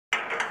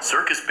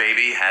Circus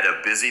Baby had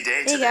a busy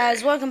day today. Hey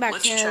guys, welcome back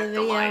Let's to another check the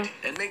video. light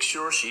and make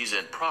sure she's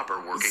in proper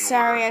working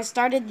Sorry, order. I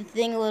started the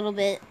thing a little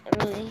bit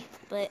early,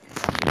 but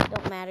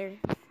don't matter.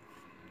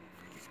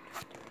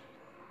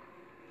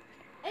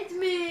 It's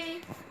me.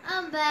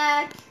 I'm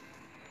back.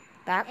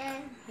 Back?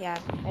 And Yeah,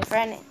 my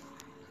friend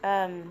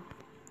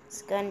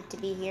is going to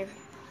be here.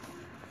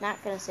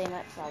 Not gonna say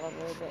much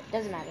probably, but it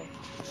doesn't matter.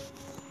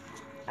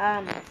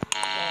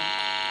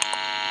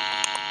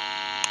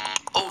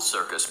 Oh,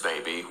 Circus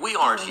Baby, we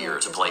aren't here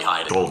to play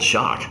hide. Gold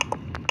shock.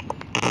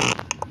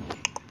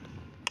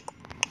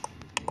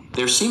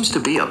 There seems to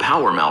be a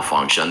power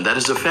malfunction that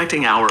is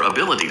affecting our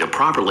ability to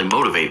properly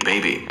motivate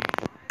Baby.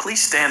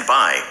 Please stand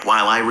by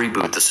while I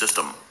reboot the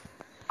system.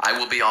 I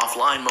will be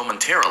offline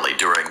momentarily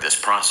during this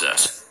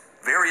process.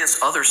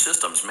 Various other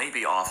systems may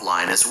be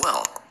offline as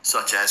well,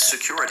 such as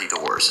security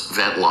doors,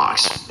 vent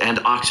locks, and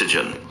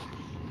oxygen.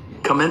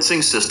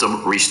 Commencing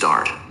system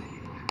restart.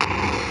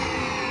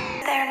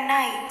 There are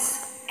nights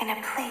in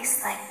a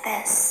place like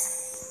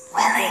this.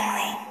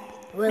 Willingly.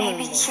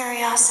 Maybe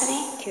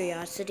curiosity.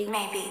 Curiosity.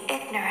 Maybe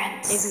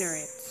ignorance.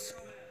 Ignorance.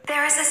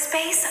 There is a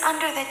space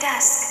under the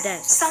desk.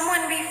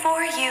 Someone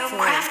before you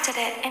crafted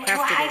it into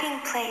a hiding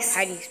place.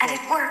 And it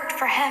worked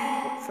for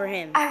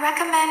him. I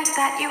recommend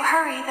that you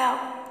hurry,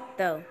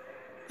 though.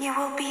 You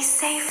will be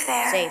safe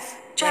there.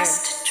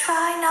 Just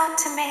try not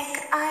to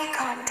make eye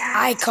contact.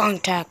 Eye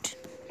contact.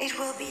 It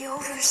will be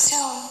over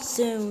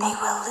soon. They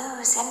will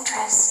lose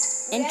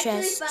interest. we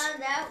actually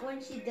found out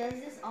when she does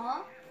this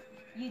all,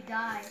 you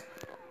die.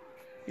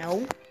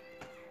 No.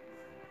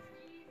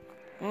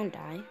 I won't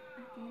die.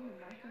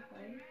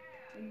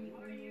 When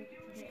you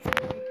hit the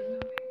game,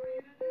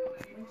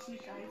 when she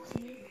guides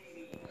you,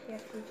 she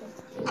actually just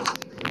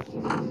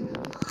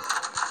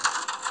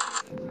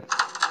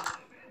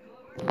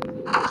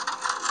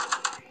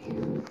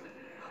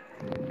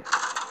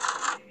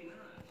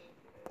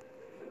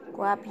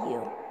Grab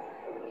you.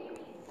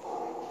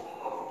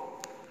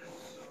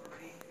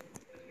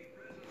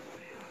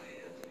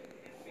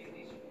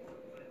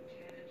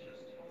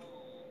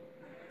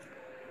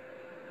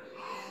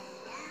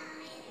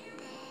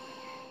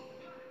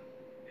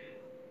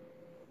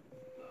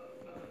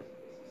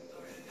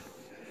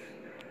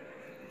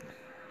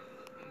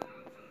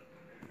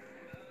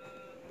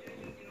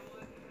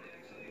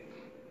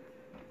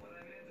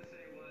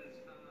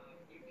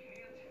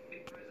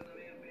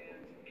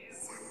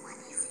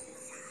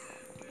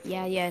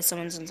 Yeah,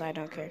 someone's inside,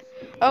 I don't care.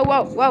 Oh,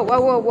 whoa.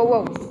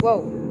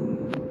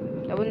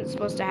 That wasn't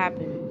supposed to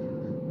happen.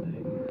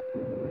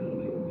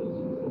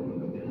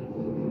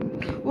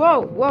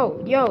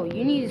 Whoa, yo,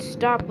 you need to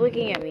stop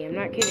looking at me, I'm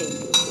not kidding.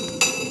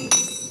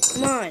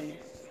 Come on.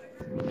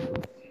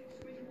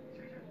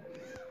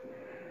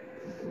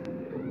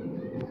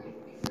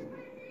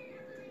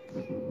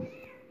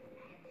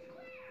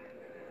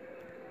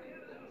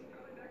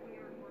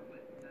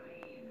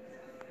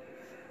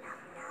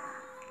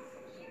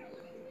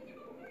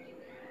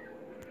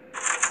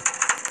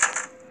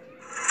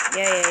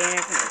 Yeah, you're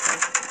not gonna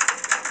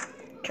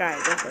try.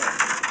 Go for it.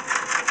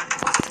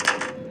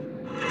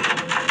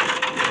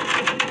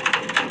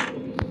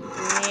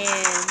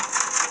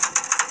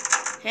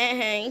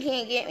 Yeah. You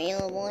can't get me,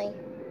 little boy.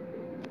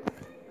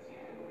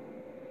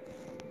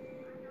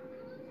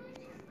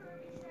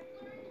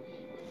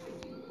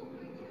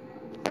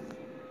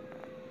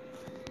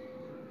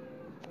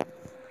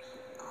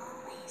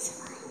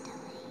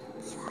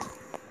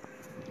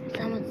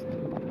 Someone's...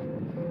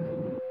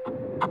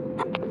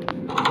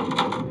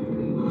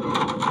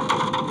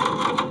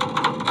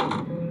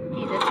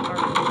 that's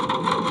hard.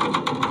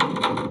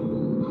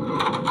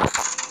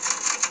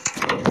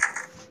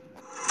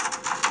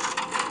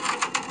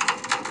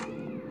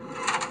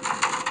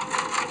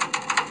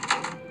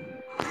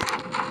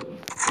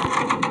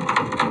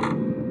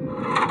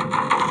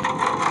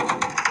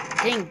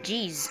 Dang,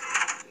 jeez.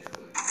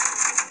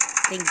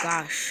 Thank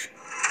gosh.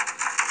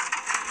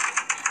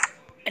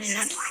 I did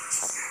not...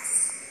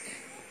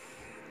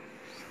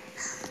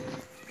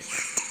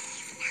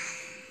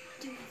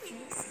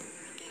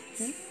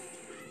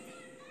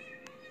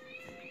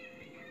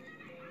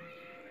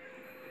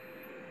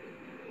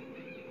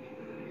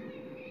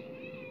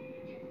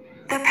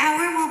 The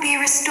power will be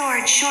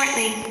restored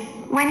shortly.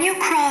 When you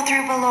crawl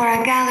through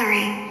Ballora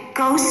Gallery,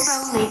 go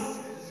slowly.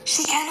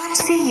 She cannot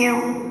see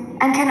you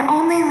and can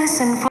only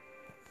listen for...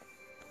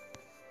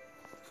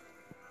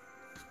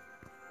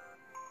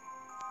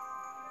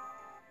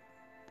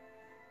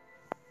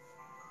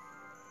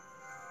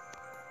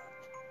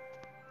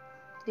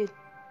 Dude.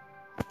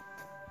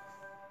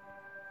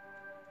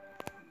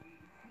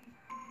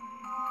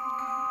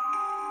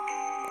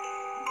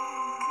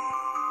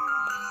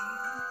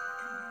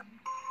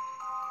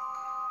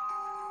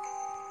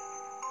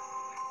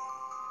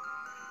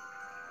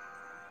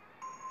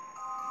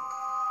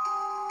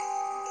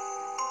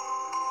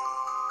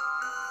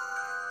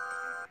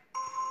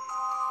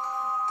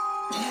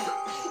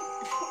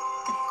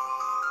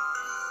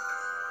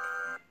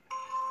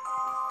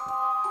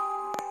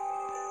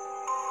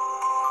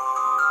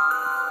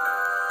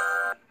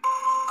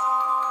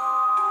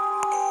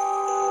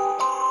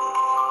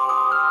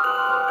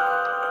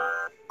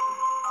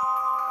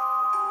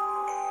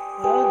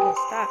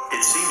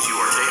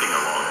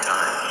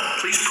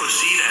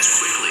 proceed as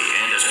quickly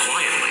and as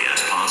quietly as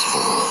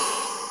possible.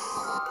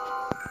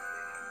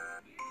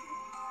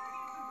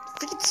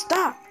 Freaking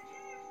stop!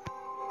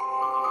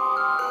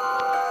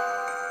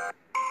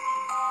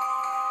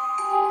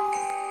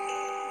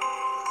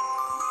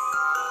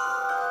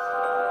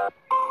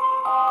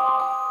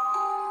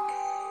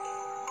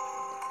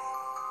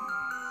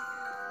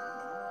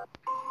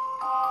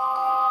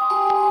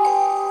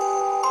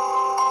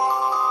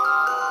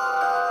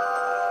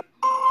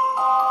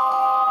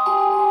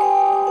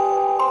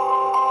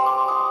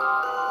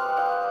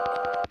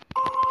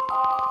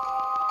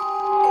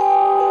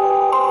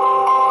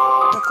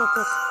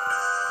 Look.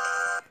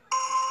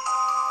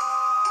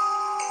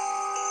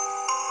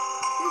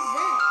 Who's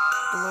that?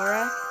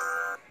 Laura.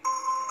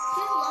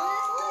 She has long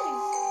ass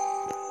legs.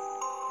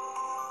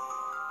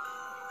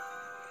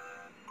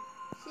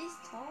 She's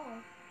tall.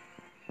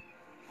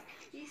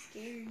 She's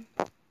scary.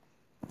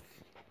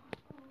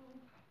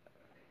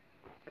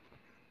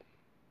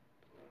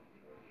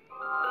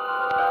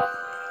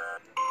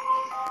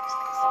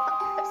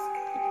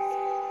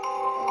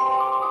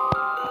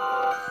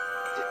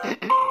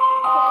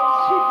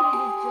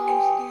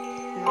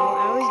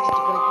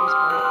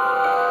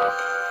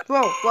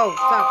 Whoa,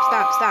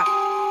 stop.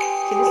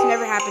 Okay, this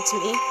never happened to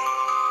me.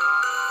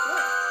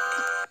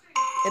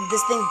 If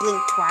this thing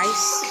blinked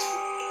twice.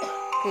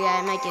 Okay, yeah,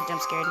 I might get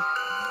jump scared.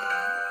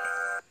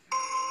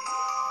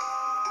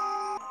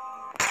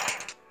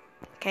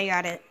 Okay,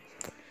 got it.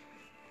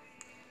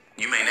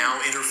 You may now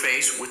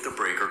interface with the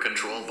breaker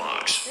control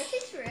box. That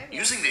takes forever.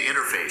 Using the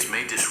interface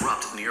may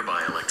disrupt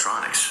nearby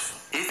electronics.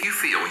 If you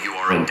feel you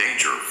are in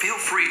danger, feel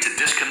free to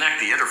disconnect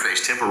the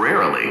interface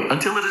temporarily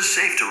until it is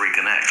safe to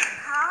reconnect.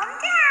 Calm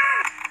down.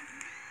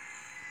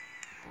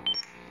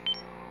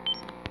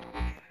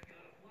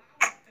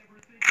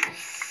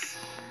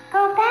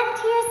 Go back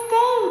to your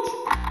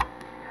stage.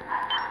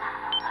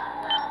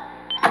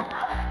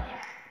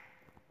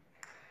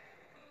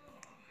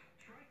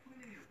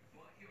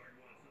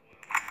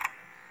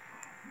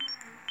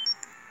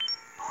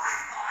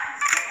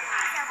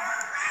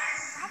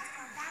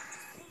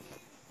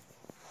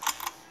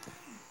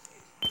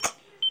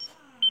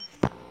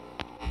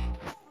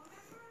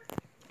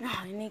 Oh,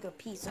 I need to go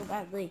pee so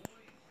badly.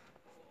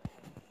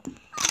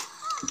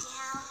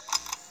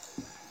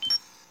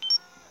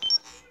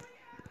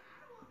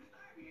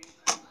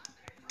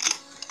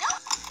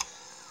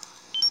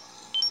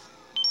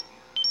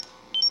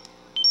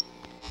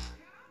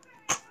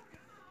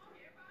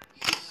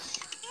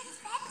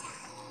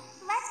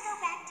 Let's go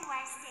back to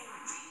our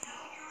stage.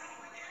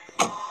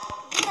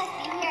 You must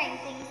be hearing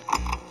things.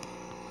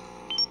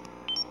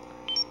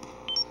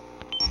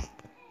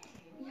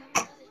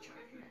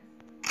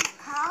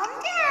 Calm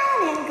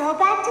down and go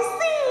back to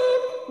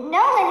sleep.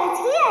 No one is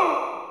here.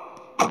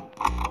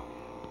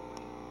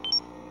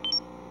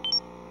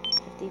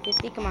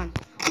 50-50, come on.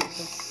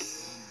 Okay.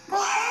 Go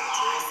back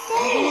to your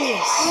stage.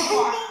 Yes. Can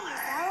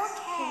Everything is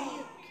okay.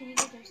 you get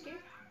jump scared?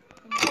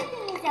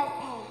 Everything is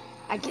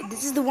okay.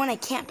 This is the one I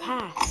can't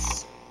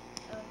pass.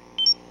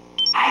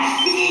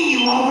 I see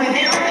you over there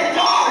in the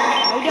dark!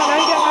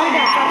 Hurry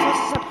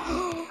down. Stop.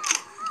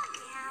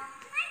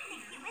 I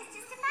think it was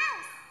just a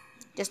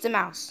mouse. Just a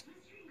mouse.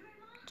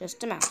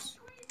 Just a mouse.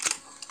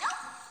 Nope,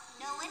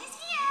 no one is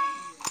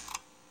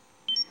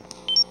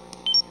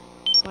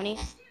here. 20.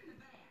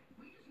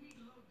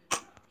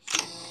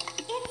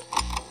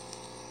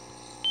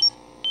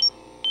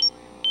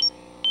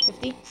 It's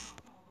 50. you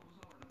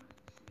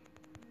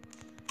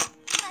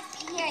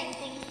must be hearing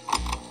things.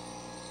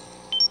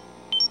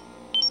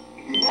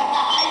 I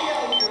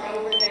know you're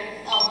over there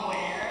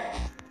somewhere.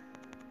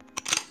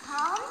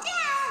 Calm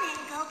down and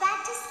go back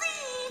to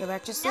sleep. Go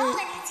back to No sleep.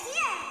 one is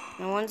here.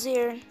 No one's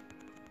here.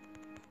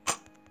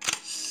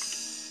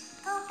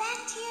 Go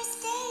back to your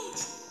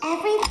stage.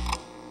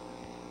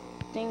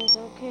 Everything's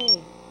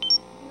okay.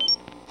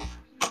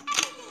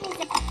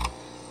 Everything is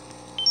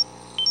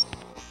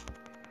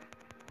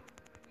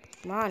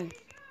Come on.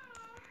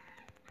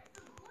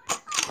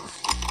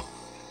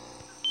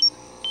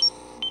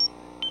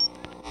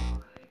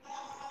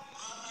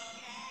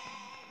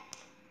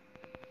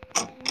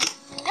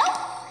 Nope,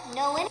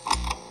 no one.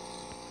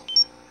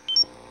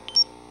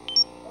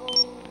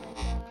 Oh my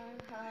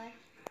god.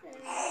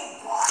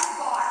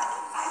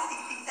 I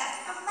think that's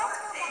the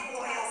birthday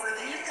boy over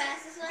Can you there.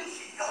 pass this one?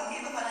 Go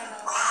give him a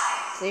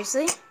surprise.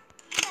 Seriously?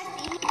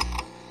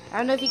 I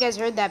don't know if you guys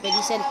heard that, but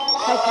he said, if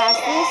I pass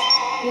this,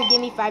 he'll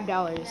give me $5.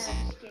 No, I'm just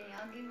kidding.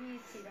 I'll give you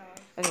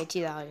 $2. Okay,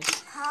 $2.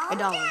 Calm $1.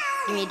 down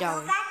Give me and $1.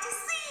 Go back to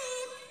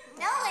sleep.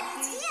 No one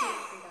is here.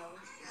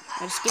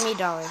 Now just give me $1.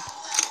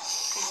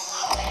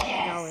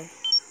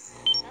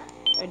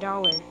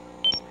 $1.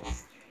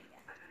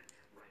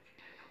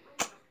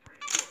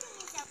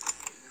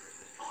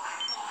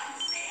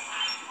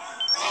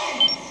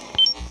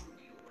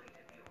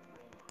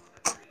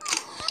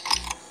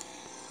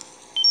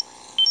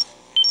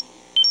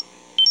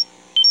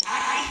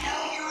 I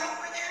know you're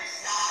over there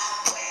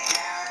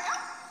somewhere.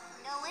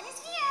 No one is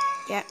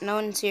here. Yeah, no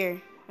one's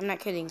here. I'm not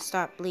kidding.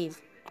 Stop. Leave.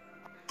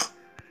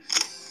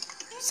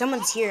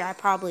 someone's here, I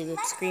probably would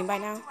scream by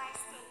now.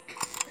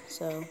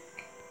 So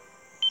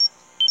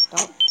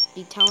don't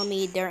be telling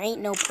me there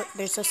ain't no.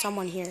 There's just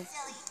someone here.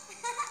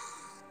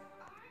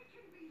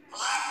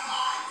 Calm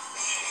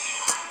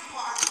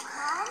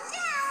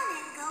down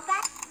and go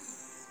back.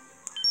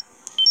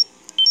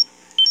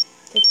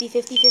 50,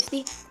 50,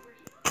 50.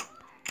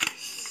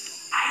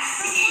 I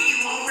see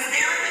you over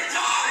there in the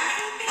dark.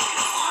 Come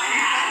on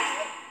out.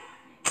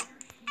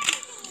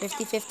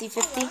 50, 50,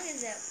 50. How long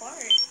is that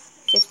part?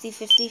 50,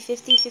 50,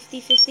 50,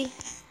 50, 50.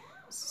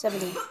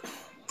 70. I think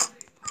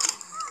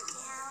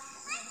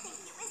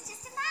it was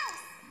just a mouse.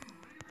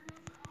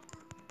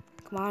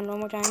 Come on, one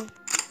more time.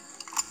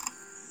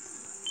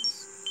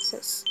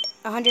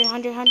 100,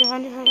 100, 100,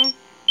 100, 100.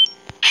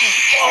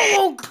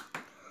 Oh!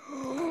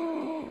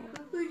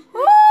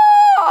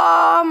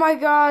 Oh my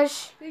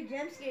gosh. Who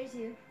jump scares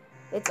you?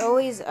 It's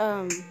always,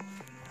 Ha!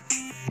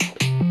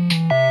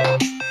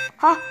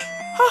 Ha!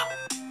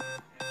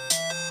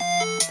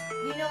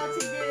 You know what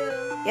to do.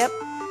 Yep.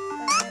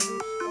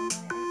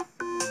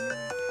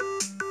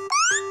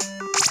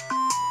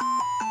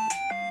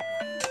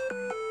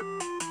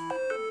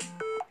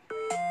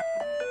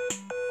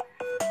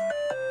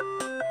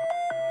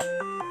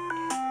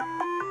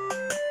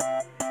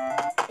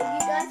 If you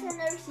guys have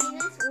never seen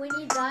this, when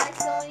you die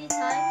so many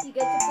times, you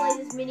get to play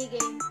this mini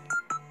game.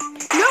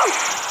 No!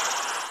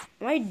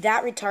 Am I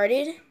that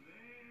retarded?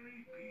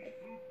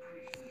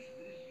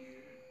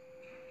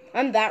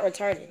 I'm that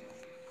retarded.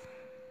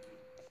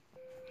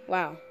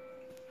 Wow.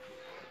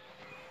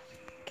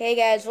 Okay,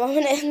 guys, well, I'm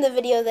gonna end the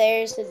video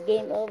there. It says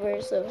game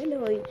over, so I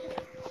know you.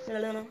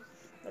 No,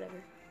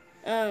 whatever.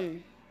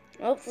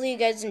 Hopefully you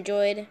guys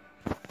enjoyed.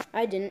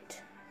 I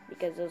didn't,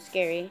 because it was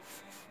scary.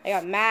 I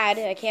got mad.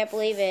 I can't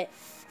believe it.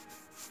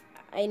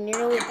 I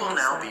nearly You will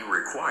now be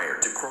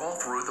required to crawl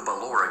through the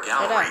Ballora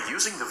gallery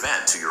using the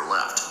vent to your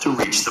left to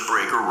reach the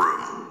breaker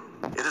room.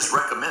 It is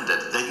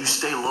recommended that you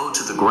stay low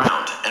to the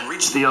ground and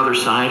reach the other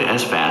side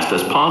as fast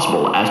as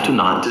possible as to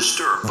not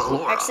disturb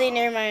Ballora. Actually,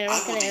 never mind. I'm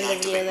just going to end the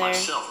video there.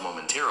 Myself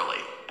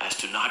momentarily as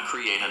to not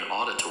create an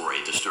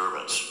auditory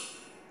disturbance.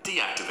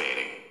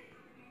 Deactivating.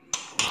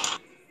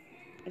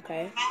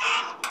 Okay.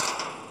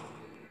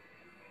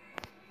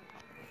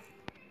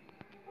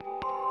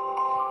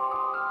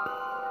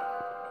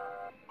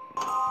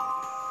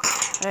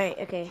 Alright,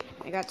 okay.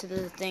 I got to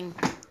the thing.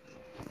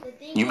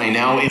 You may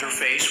now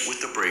interface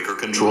with the breaker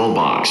control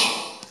box.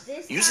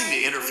 Using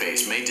the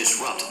interface may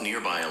disrupt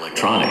nearby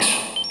electronics.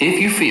 If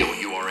you feel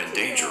you are in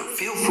danger,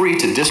 feel free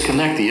to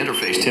disconnect the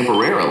interface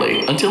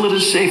temporarily until it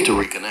is safe to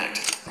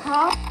reconnect.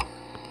 Huh?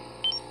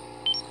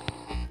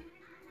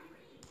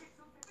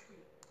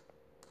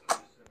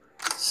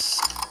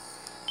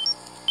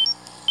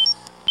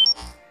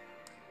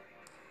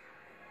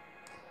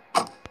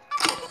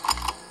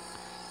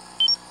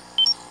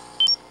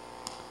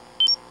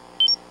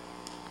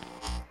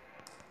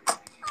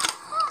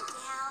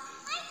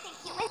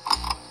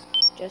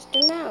 Just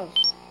a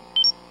mouse.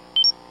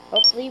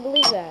 Hopefully you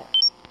believe that.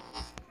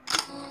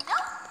 Nope,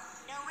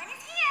 no one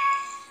is here.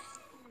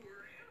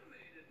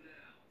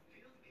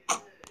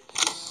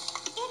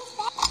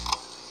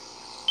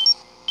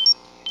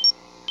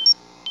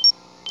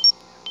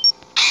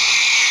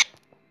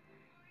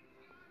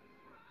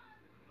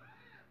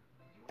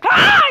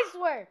 Ah, I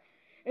swear!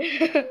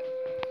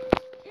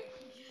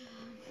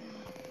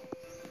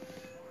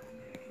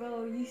 Bro,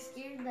 you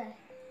scared the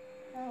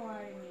hell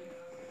out of me.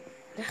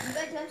 You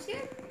got jump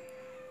scared?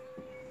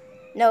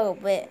 No,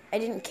 but I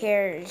didn't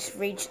care. Just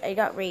rage. I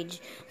got rage.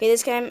 Okay,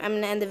 this time I'm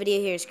gonna end the video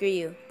here. Screw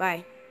you.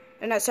 Bye.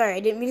 I'm not sorry. I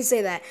didn't mean to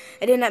say that.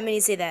 I did not mean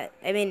to say that.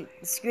 I mean,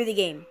 screw the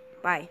game.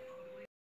 Bye.